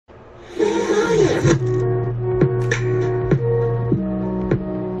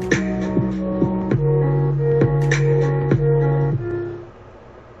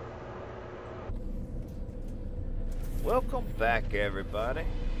everybody.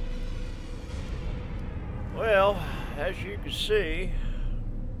 Well, as you can see,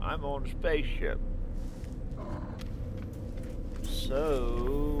 I'm on a spaceship.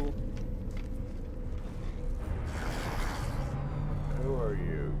 So, who are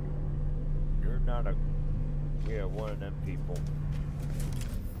you? You're not a, yeah, one of them people.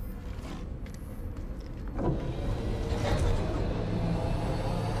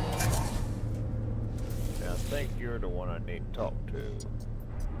 Now, I think you're the one I need to talk to.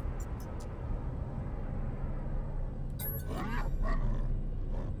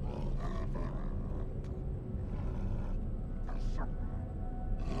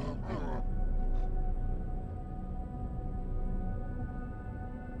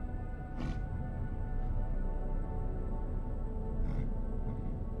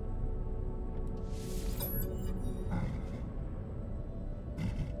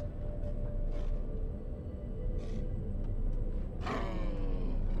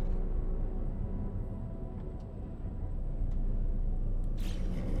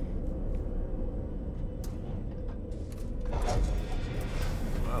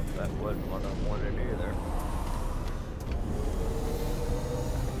 Well, that wasn't what I wanted either.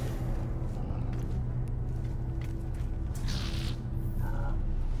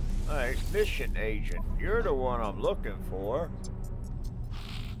 Alright, mission agent. You're the one I'm looking for.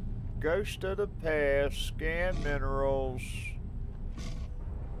 Ghost of the past, scan minerals,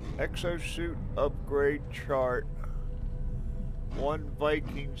 exosuit upgrade chart, one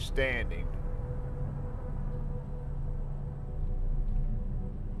Viking standing.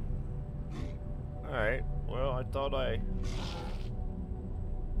 Alright, well, I thought I...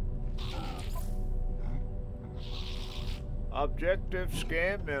 Objective,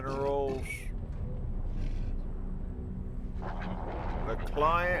 scan minerals. The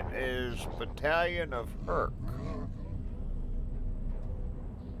client is Battalion of Herc.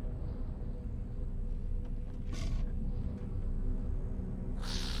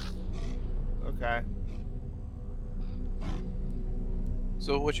 Okay.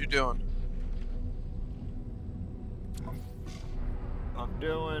 So what you doing? I'm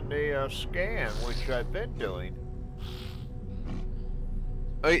doing the scan, which I've been doing.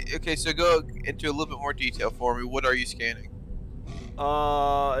 Okay, so go into a little bit more detail for me. What are you scanning?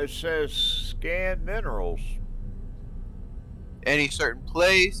 It says scan minerals. Any certain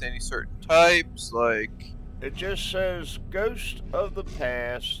place? Any certain types? Like... It just says Ghost of the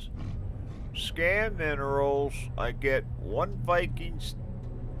Past, scan minerals. I get one Viking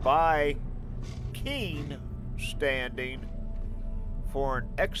by Keen standing for an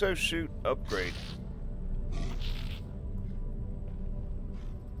exosuit upgrade.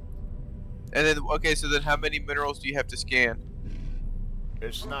 And then, okay, so then how many minerals do you have to scan?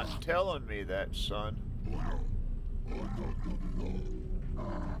 It's not telling me that, son.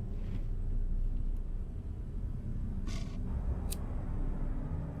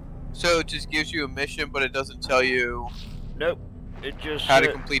 So it just gives you a mission, but it doesn't tell you... Nope. It just how said,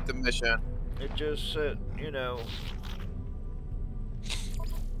 to complete the mission. It just said, you know...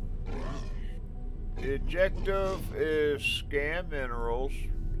 The objective is scan minerals.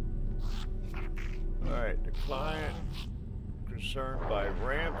 Alright, the client concerned by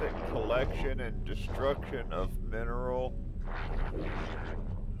rampant collection and destruction of mineral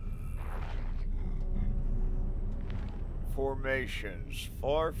formations.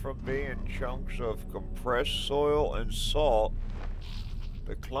 Far from being chunks of compressed soil and salt,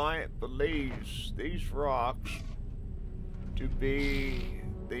 the client believes these rocks to be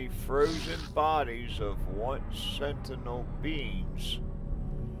the frozen bodies of once sentinel beings.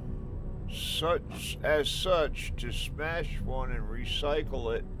 Such to smash one and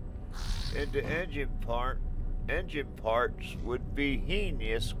recycle it into engine parts would be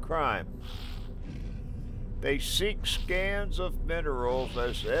heinous crime. They seek scans of minerals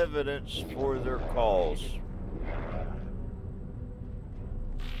as evidence for their cause.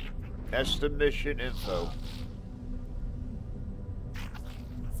 That's the mission info.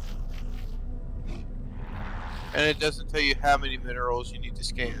 And it doesn't tell you how many minerals you need to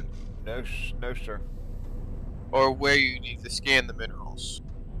scan. No, sir. Or where you need to scan the minerals.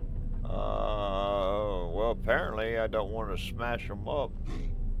 Well, apparently I don't want to smash them up.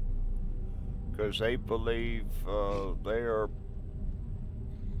 Because they believe they are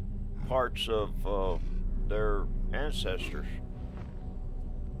parts of their ancestors.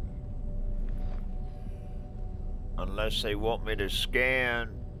 Unless they want me to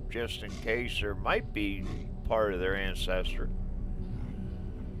scan just in case there might be part of their ancestor.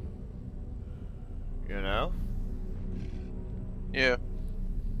 You know? Yeah.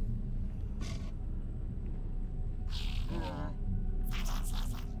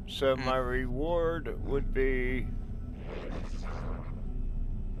 So my reward would be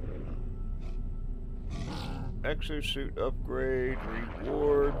exosuit upgrade.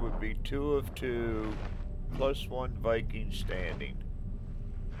 Reward would be 2 of 2 plus 1 Viking standing.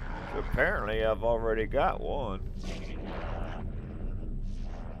 So apparently I've already got one.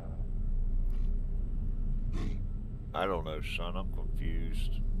 I don't know, son. I'm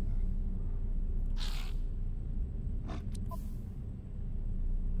confused.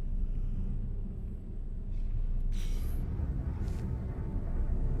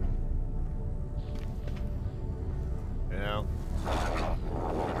 You know?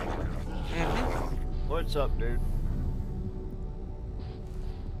 What's up, dude?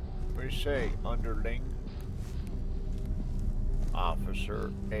 What do you say, underling?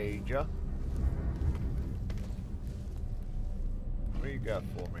 Officer Aja. What do you got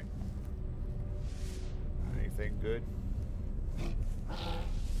for me? Anything good?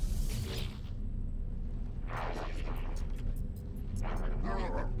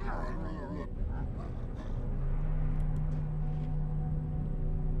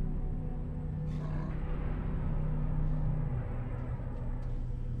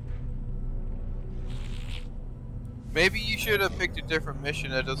 Maybe you should have picked a different mission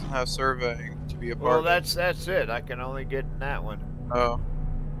that doesn't have surveying to be a part Well, of. that's it. I can only get in that one. Oh.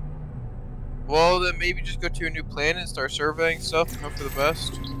 Well, then maybe just go to a new planet and start surveying stuff and hope for the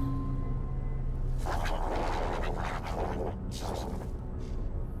best.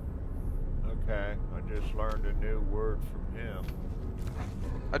 Okay, I just learned a new word from him.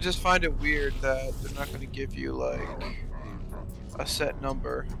 I just find it weird that they're not going to give you, like, a set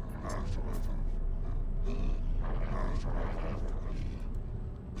number.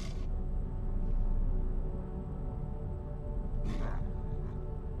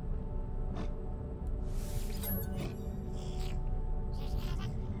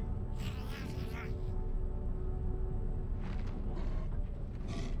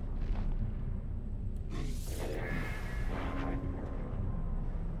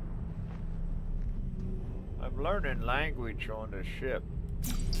 I'm learning language on the ship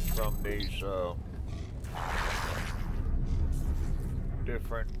from these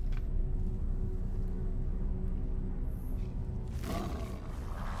different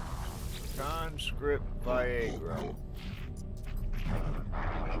conscript Viagra.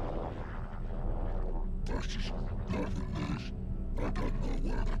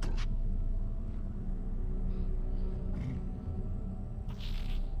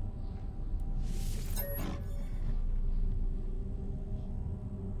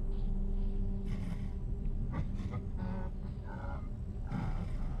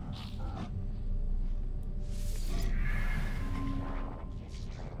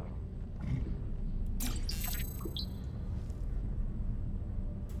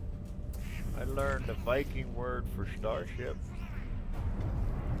 I learned the Viking word for starship.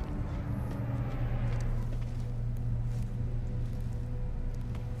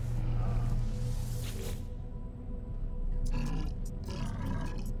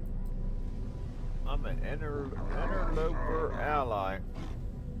 I'm an interloper ally.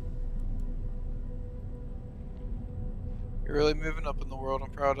 You're really moving up in the world. I'm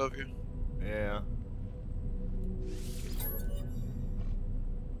proud of you. Yeah.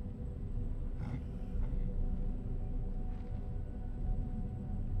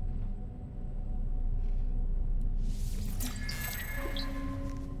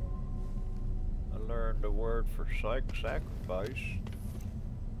 I learned the word for sacrifice.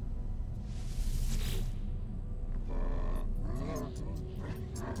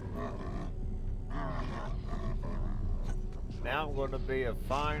 Now I'm going to be a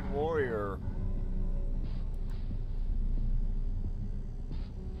fine warrior.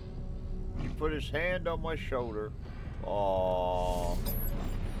 He put his hand on my shoulder. Aww.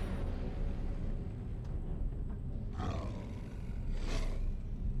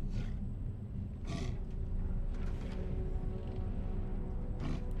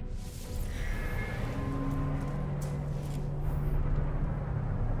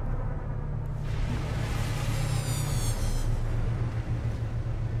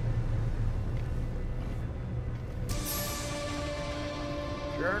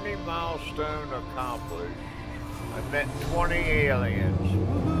 Journey milestone accomplished. I met 20 aliens.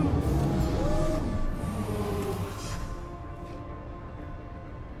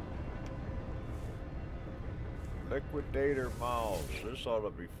 Liquidator miles. This ought to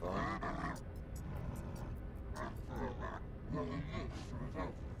be fun.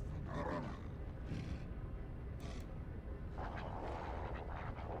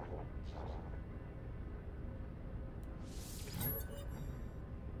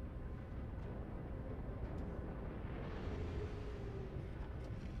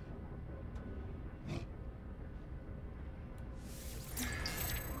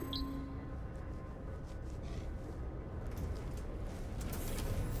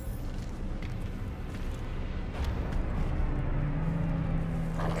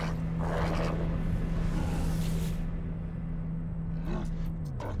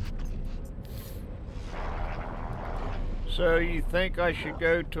 So you think I should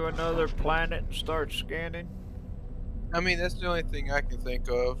go to another planet and start scanning? I mean, that's the only thing I can think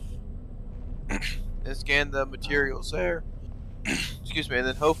of. And scan the materials there. Excuse me, and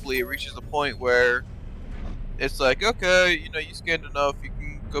then hopefully it reaches a point where it's like, okay, you know, you scanned enough, you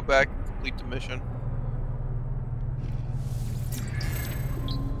can go back and complete the mission.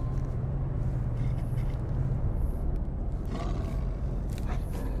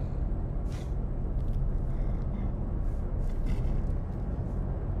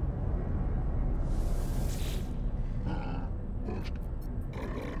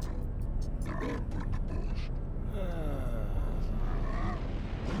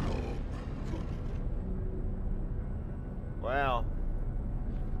 Well,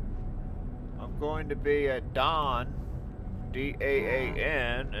 I'm going to be at Dawn,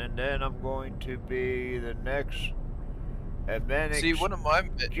 D-A-A-N, and then I'm going to be the next Evenic See,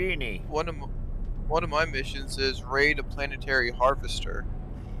 Genie. one of my missions is raid a planetary harvester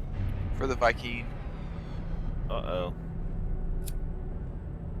for the Viking. Uh-oh.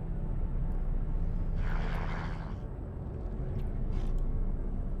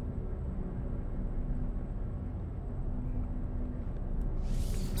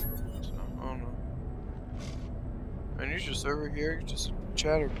 Oh no. And you're just over here, you're just a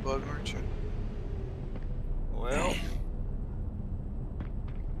chatterbug, aren't you? Well,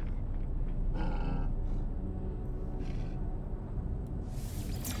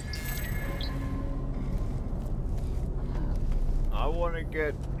 I want to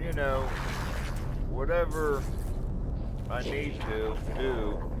get, you know, whatever I need to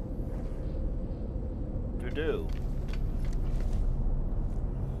do.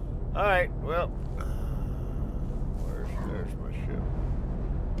 Alright, well, there's my ship.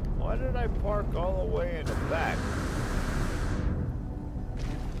 Why did I park all the way in the back?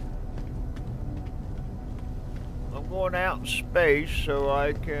 I'm going out in space so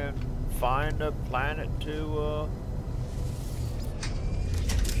I can find a planet to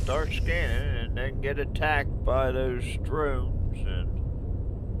start scanning and then get attacked by those drones. And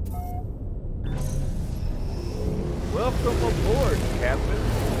welcome aboard, Captain.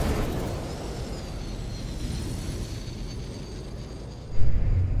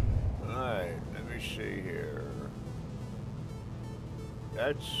 Alright, let me see here.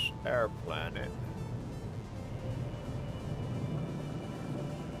 That's our planet.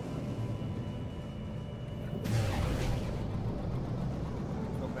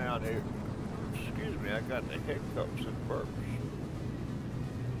 Come out here. Excuse me, I got the hiccups and burps.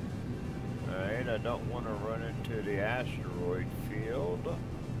 Alright, I don't want to run into the asteroid field.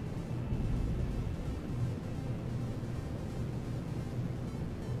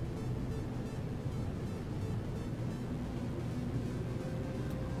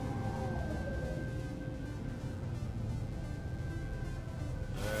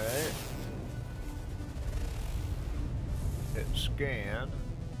 Alright. Hit scan.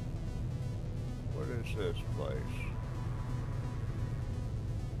 What is this place?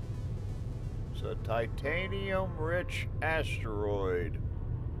 It's a titanium-rich asteroid.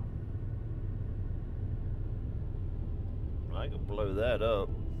 I can blow that up.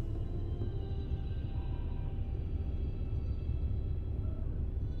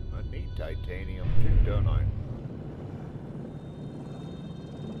 I need titanium too, don't I?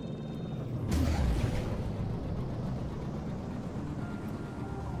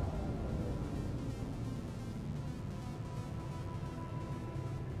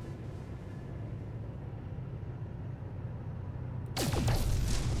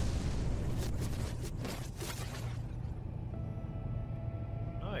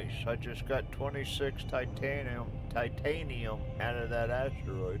 I just got 26 titanium out of that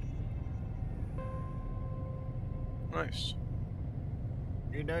asteroid. Nice.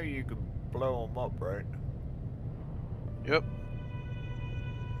 You know you can blow them up, right? Yep.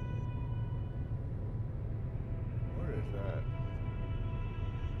 What is that?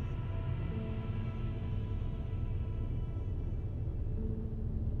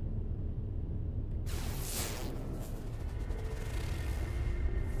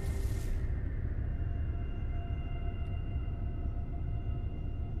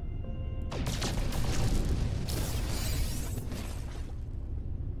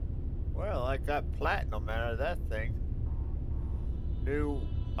 I got platinum out of that thing. New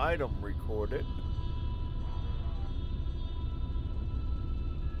item recorded.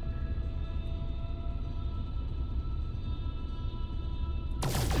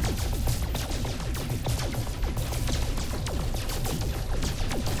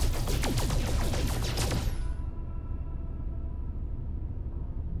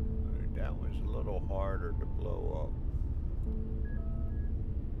 That was a little harder to blow up.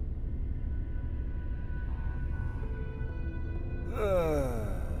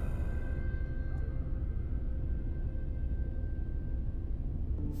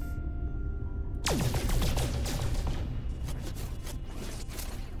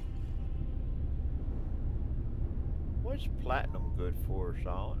 What's platinum good for,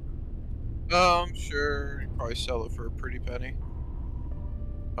 Solid? I'm sure you probably sell it for a pretty penny.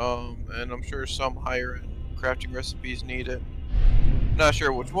 And I'm sure some higher end crafting recipes need it. Not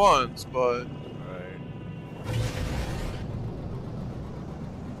sure which ones, but right.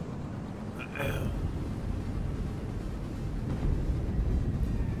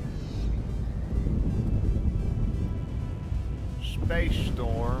 Space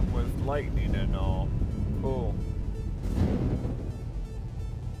storm with lightning and all. Cool.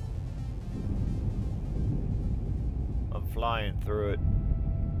 I'm flying through it.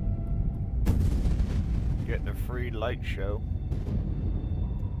 Getting a free light show.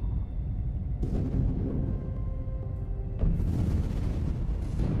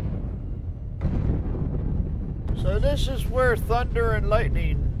 So this is where thunder and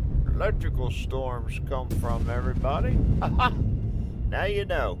lightning electrical storms come from, everybody. Now you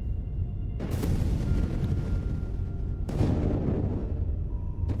know.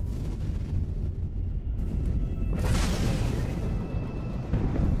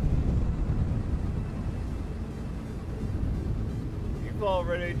 You've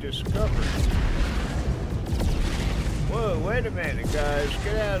already discovered. Whoa, wait a minute, guys.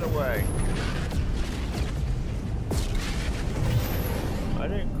 Get out of the way. I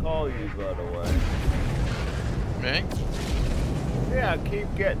didn't call you, by the way. me? Yeah, I keep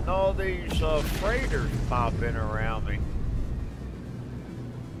getting all these freighters popping around me.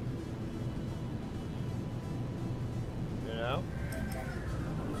 You know?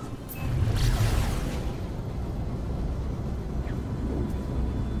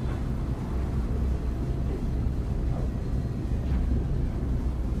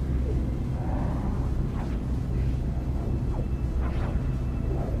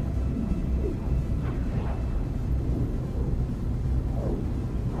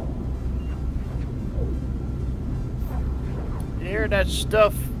 Hear that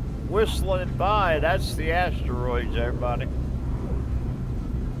stuff whistling by? That's the asteroids, everybody.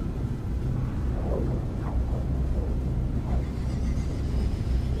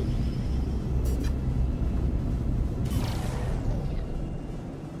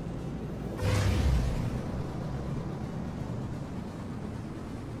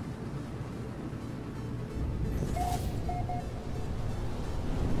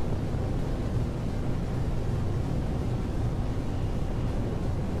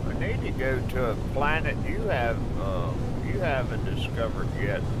 Go to a planet you haven't discovered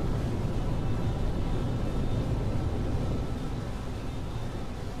yet.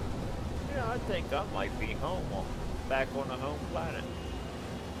 Yeah, I think I might be back on the home planet.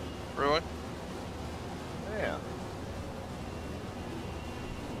 Really? Yeah.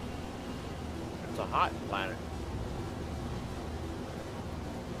 It's a hot planet.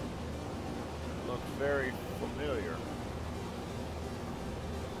 It looks very familiar.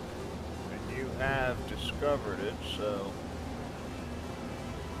 You have discovered it, so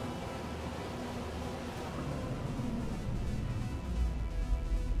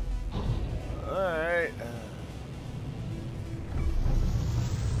all right.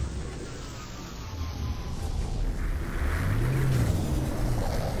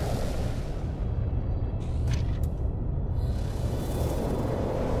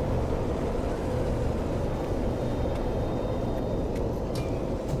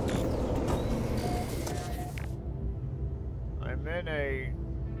 I'm in a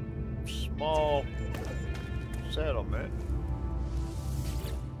small settlement.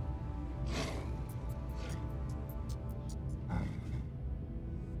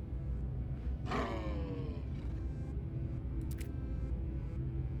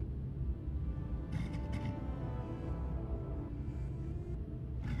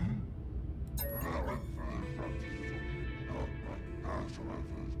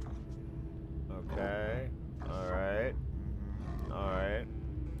 Okay. All right. All right.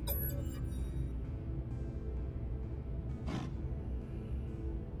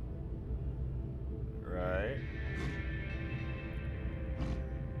 Right.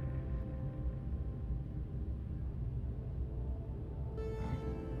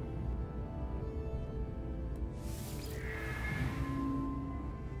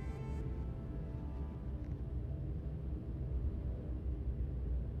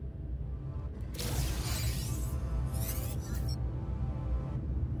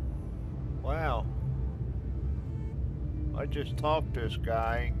 Wow. I just talked to this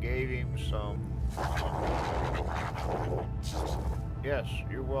guy and gave him some. Yes,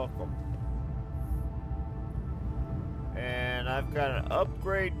 you're welcome. And I've got an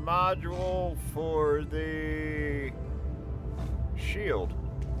upgrade module for the shield.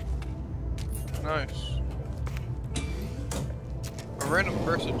 Nice. random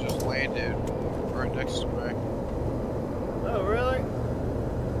person just landed right next to me. Oh, really?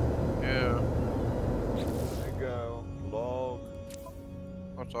 Yeah. There you go. Log.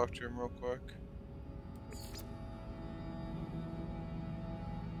 I'll talk to him real quick.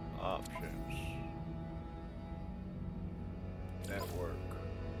 Options. Network.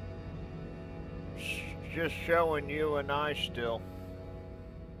 Just showing you and I still.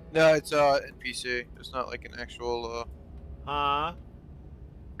 No, it's NPC. It's not like an actual Huh?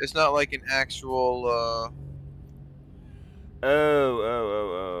 It's not like an actual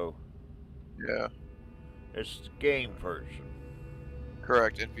Oh. yeah. It's the game person.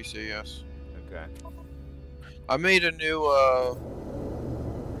 Correct, NPC, yes. Okay. I made a new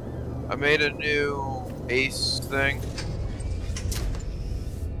ace thing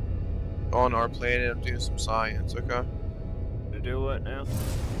on our planet. I'm doing some science, okay? To do what now?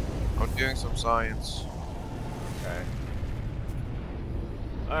 I'm doing some science. Okay.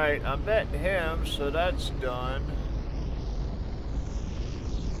 Alright, I'm betting him, so that's done.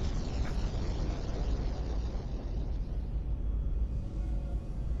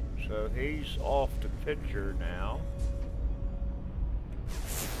 So he's off the picture now.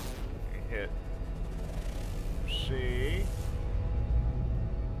 Hit C.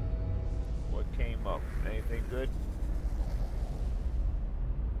 What came up? Anything good?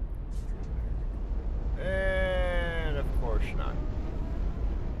 And of course not.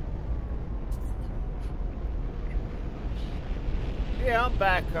 Yeah, I'm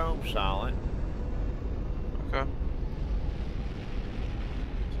back home silent. Okay.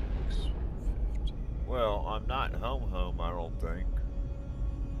 Well, I'm not home, I don't think.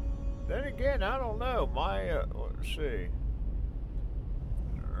 Then again, I don't know. My, let's see.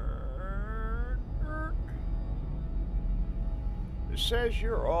 It says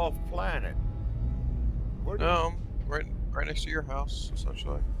you're off planet. What No, I'm right next to your house,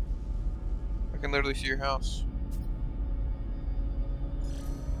 essentially. I can literally see your house.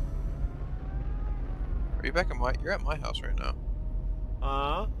 Are you back at you're at my house right now?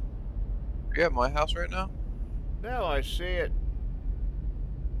 Huh? Are you at my house right now? No, I see it.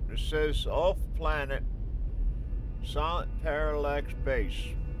 It says off planet, silent parallax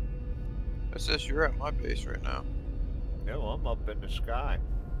base. It says you're at my base right now. No, I'm up in the sky.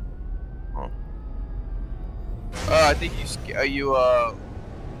 Oh. I think you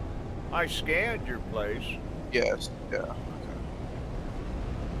I scanned your place. Yes. Yeah. Okay.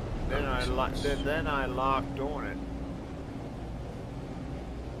 Then I locked on it.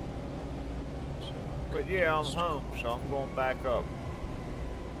 But yeah, I'm home, so I'm going back up.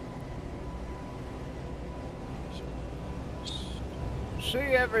 See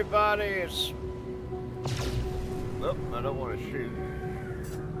everybody, it's... Oop, I don't want to shoot.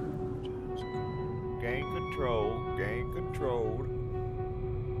 Gain control, gain controlled.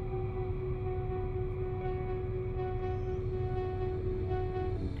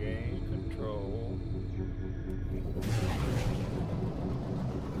 Gain control.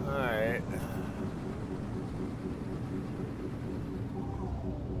 Alright.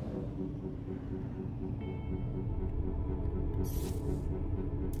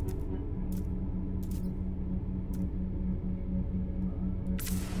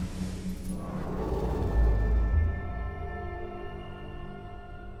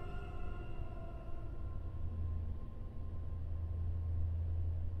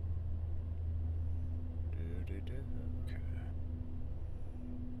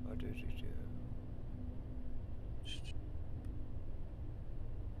 What did he do?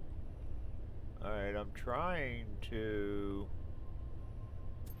 Alright, I'm trying to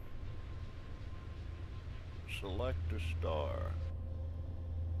select a star.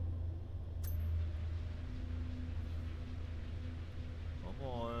 Come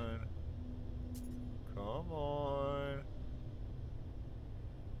on. Come on.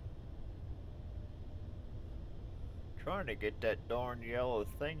 Trying to get that darn yellow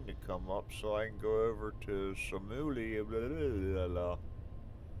thing to come up so I can go over to Samuli. Blah, blah, blah, blah.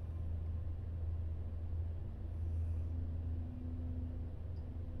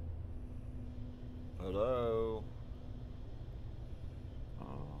 Hello?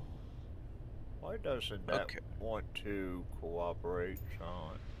 Why doesn't that want to cooperate,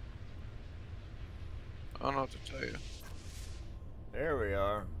 Sean? I don't know what to tell you. There we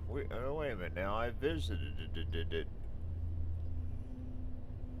are. Wait a minute now. I visited it.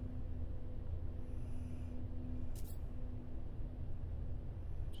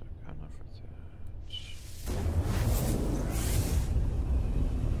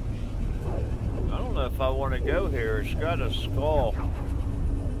 I don't know if I want to go here. It's got a skull.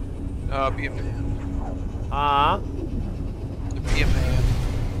 Be a man. Huh? Be a man.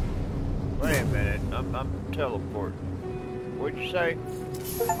 Wait a minute, I'm teleporting. What'd you say?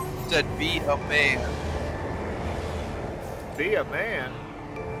 Said be a man. Be a man?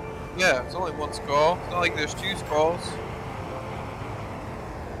 Yeah, it's only one skull. It's not like there's two skulls.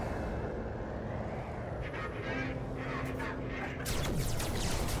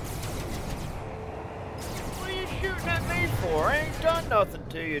 What are you shooting at me for? I ain't done nothing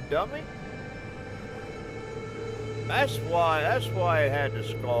to you, dummy. That's why it had the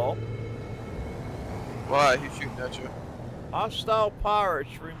skull. Why? Who's shooting at you? Hostile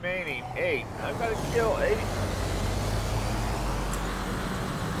pirates remaining 8. I gotta kill 8.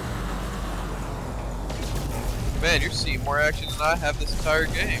 Man, you're seeing more action than I have this entire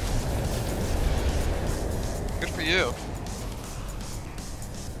game. Good for you.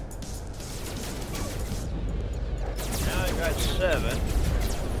 Now I got 7.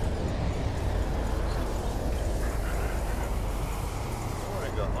 I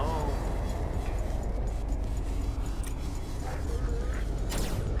wanna go home.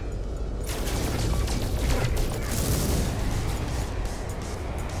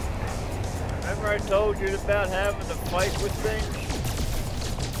 Remember I told you about having to fight with things?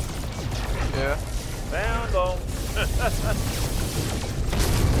 Yeah. Found them.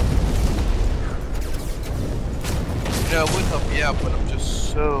 You know, it would help me out, but I'm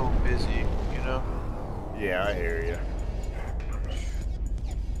just so busy, you know? Yeah, I hear you.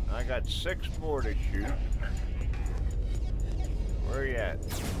 I got 6 more to shoot. Where you at?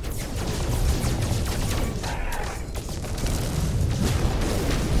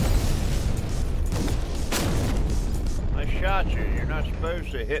 I shot you. You're not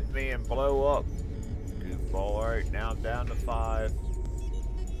supposed to hit me and blow up. Goofball. Alright, now I'm down to 5.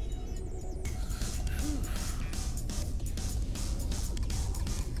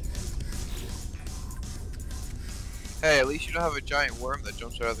 Hey, at least you don't have a giant worm that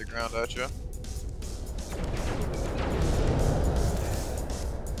jumps out of the ground at you.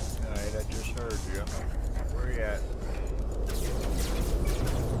 Alright, I just heard you. Where you at?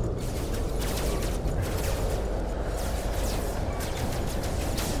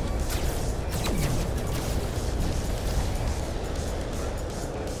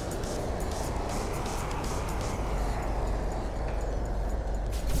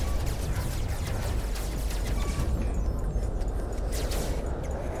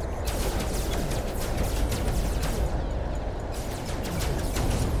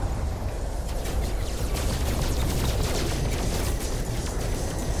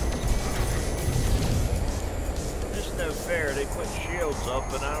 Fair, they put shields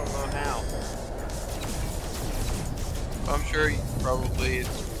up and I don't know how. I'm sure you probably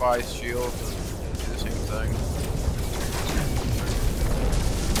buy shields and do the same thing.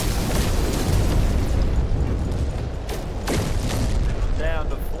 I'm down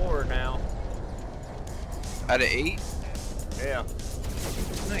to 4 now. Out of 8? Yeah.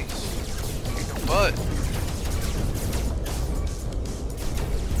 Nice. Kicking butt.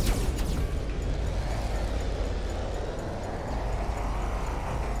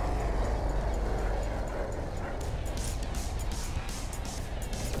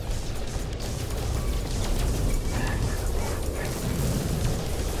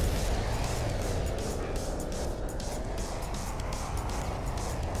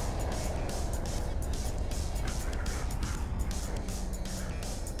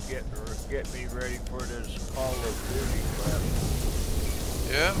 Get me ready for this Call of Duty crap.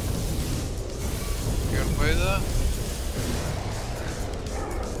 Yeah? You gonna play that?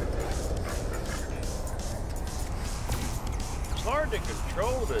 It's hard to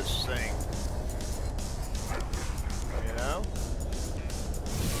control this thing. You know?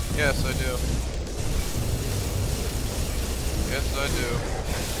 Yes, I do. Yes, I do.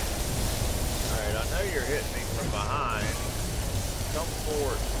 Alright, I know you're hitting me from behind. Come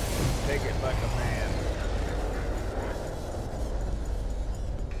forward. Take it like a man.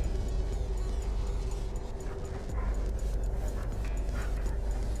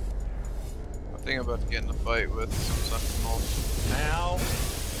 I think I'm about to get in a fight with some sentinels. Ow.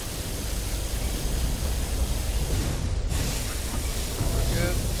 We're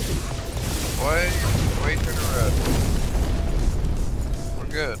good. Why turn red?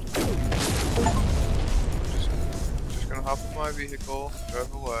 We're good. Just gonna hop in my vehicle,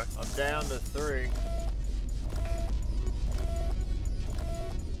 drive away. I'm down to 3.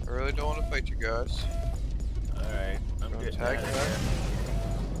 I really don't want to fight you guys. Alright, I'm Gonna getting tag out of that. here.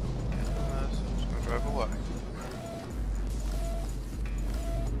 So I'm just gonna drive away.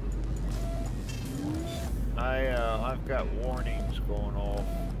 I've got warnings going off.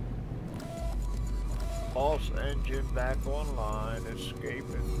 Pulse engine back online. Escape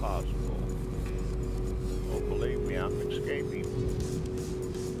if possible. Oh, believe me, I'm escaping.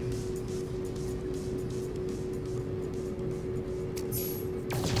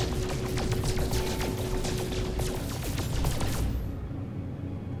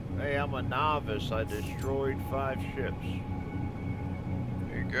 Hey, I'm a novice. I destroyed 5 ships.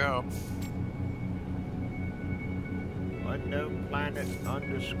 There you go. Unknown planet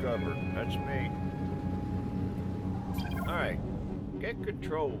undiscovered. That's me. Alright. Get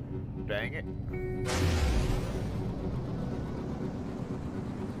control, dang it.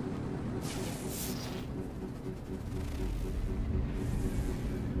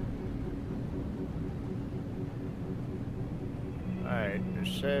 Alright, it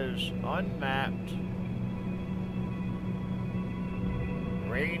says unmapped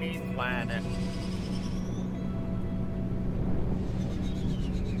rainy planet.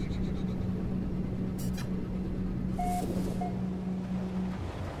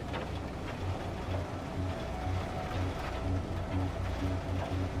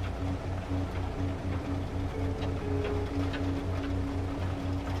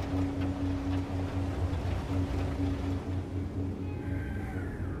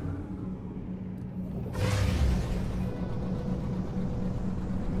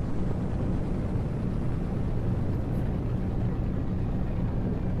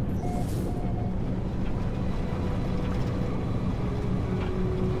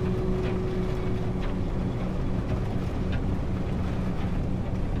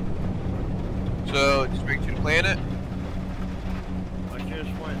 So, just bring you to the planet? I just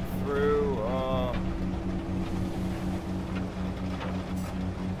went through,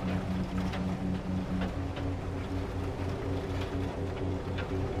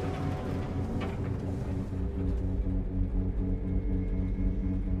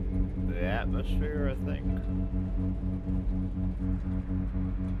 the atmosphere, I think.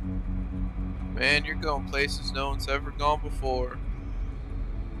 Man, you're going places no one's ever gone before.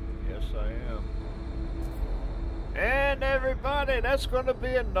 Yes, I am. And everybody, that's going to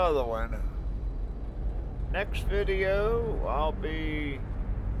be another one. Next video, I'll be...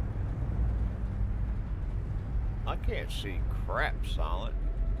 I can't see crap, Silent.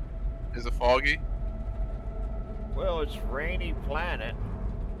 Is it foggy? Well, it's rainy planet.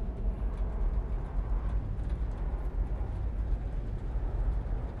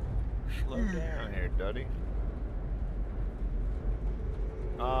 Slow down here, Duddy.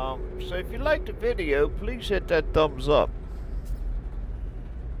 So if you liked the video, please hit that thumbs up.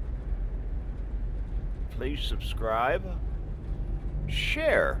 Please subscribe,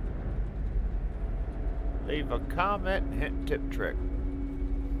 share, leave a comment, hint, tip, trick.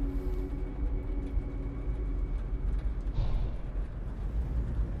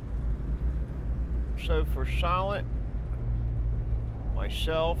 So for Silent,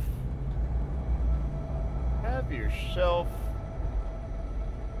 myself, have yourself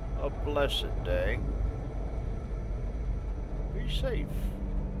a blessed day. Be safe.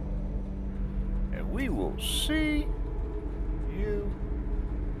 And we will see you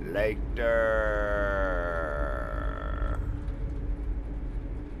later.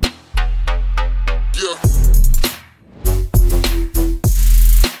 Yeah.